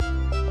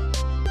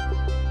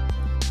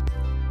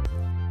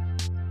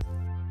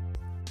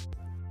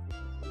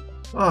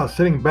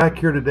Sitting back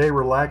here today,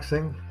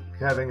 relaxing,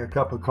 having a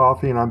cup of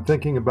coffee, and I'm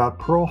thinking about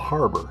Pearl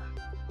Harbor,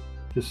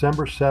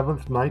 December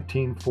 7th,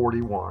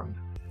 1941.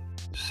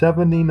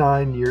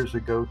 79 years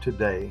ago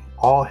today,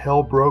 all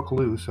hell broke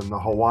loose in the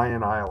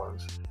Hawaiian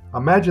Islands.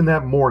 Imagine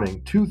that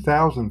morning,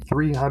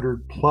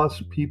 2,300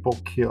 plus people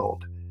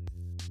killed,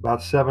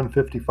 about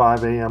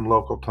 7:55 a.m.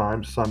 local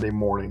time, Sunday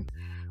morning.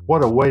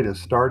 What a way to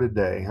start a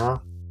day, huh?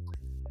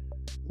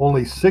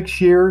 Only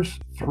 6 years,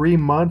 3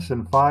 months,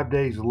 and 5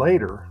 days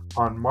later,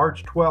 on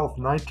March 12,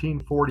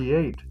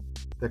 1948,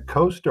 the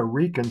Costa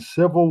Rican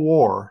Civil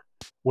War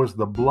was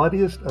the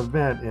bloodiest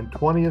event in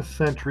 20th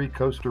century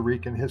Costa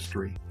Rican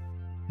history.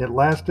 It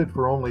lasted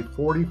for only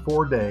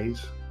 44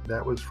 days.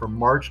 That was from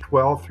March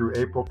 12th through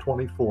April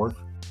 24th,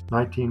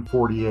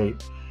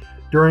 1948,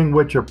 during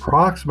which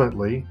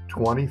approximately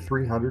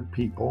 2,300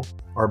 people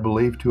are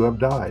believed to have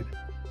died.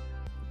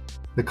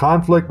 The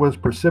conflict was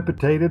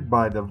precipitated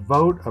by the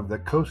vote of the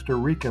Costa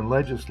Rican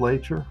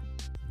legislature,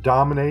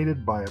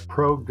 dominated by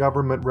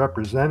pro-government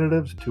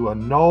representatives, to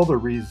annul the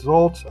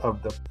results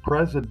of the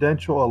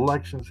presidential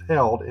elections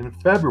held in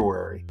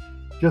February,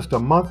 just a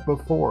month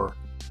before,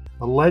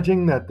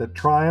 alleging that the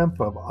triumph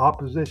of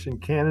opposition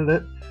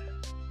candidate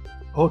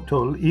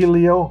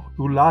Otoilio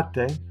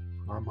Ulate,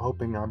 I'm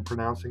hoping I'm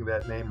pronouncing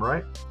that name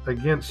right,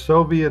 against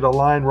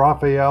Soviet-aligned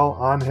Rafael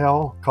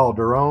Angel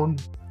Calderon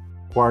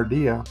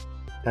Guardia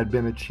had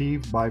been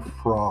achieved by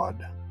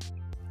fraud.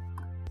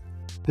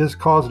 This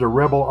caused a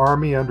rebel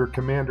army under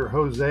Commander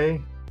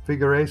Jose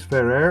Figueres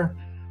Ferrer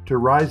to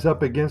rise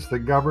up against the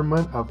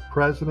government of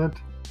President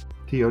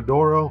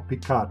Teodoro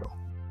Picado.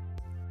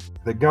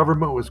 The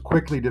government was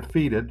quickly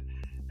defeated.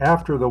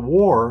 After the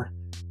war,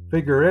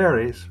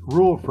 Figueres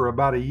ruled for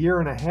about a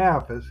year and a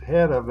half as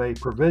head of a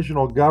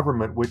provisional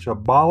government which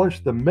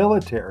abolished the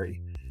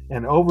military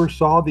and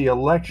oversaw the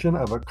election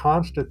of a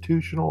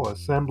constitutional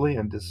assembly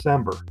in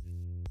December,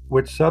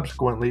 which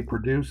subsequently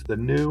produced the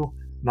new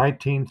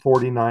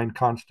 1949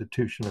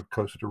 Constitution of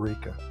Costa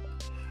Rica.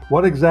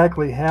 What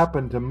exactly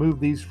happened to move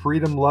these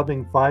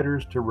freedom-loving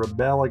fighters to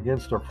rebel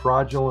against a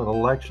fraudulent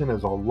election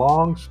is a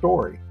long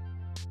story.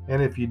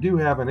 And if you do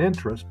have an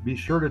interest, be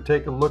sure to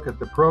take a look at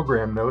the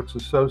program notes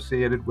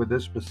associated with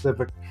this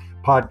specific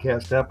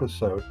podcast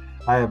episode.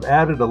 I have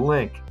added a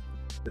link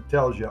that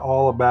tells you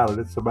all about it.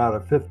 It's about a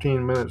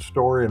 15-minute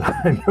story, and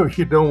I know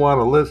you don't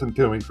want to listen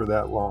to me for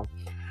that long.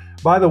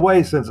 By the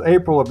way, since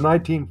April of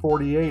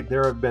 1948,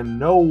 there have been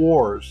no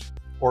wars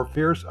or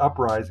fierce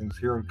uprisings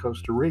here in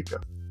Costa Rica.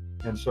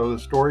 And so the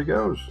story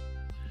goes.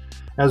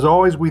 As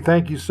always, we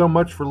thank you so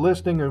much for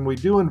listening, and we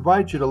do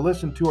invite you to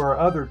listen to our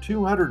other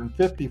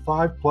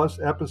 255 plus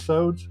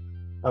episodes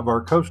of our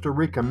Costa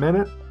Rica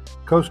Minute,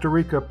 Costa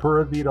Rica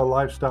Pura Vida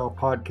Lifestyle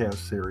podcast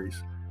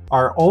series.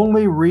 Our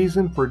only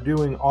reason for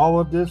doing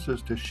all of this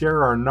is to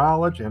share our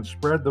knowledge and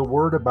spread the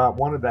word about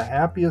one of the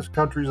happiest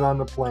countries on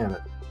the planet.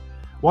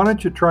 Why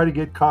don't you try to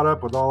get caught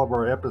up with all of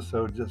our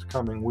episodes this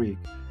coming week?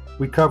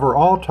 We cover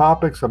all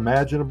topics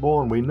imaginable,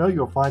 and we know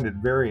you'll find it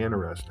very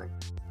interesting.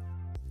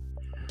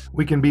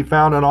 We can be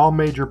found on all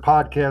major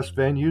podcast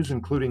venues,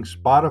 including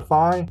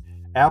Spotify,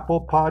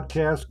 Apple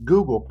Podcasts,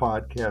 Google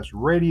Podcasts,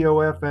 Radio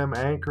FM,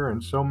 Anchor,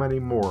 and so many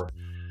more.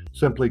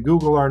 Simply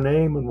Google our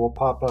name and we'll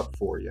pop up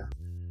for you.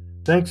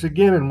 Thanks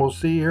again, and we'll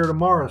see you here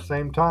tomorrow,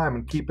 same time.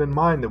 And keep in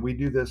mind that we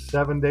do this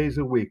 7 days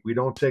a week. We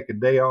don't take a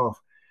day off,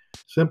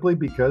 simply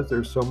because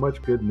there's so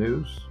much good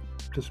news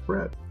to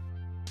spread.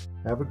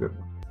 Have a good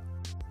one.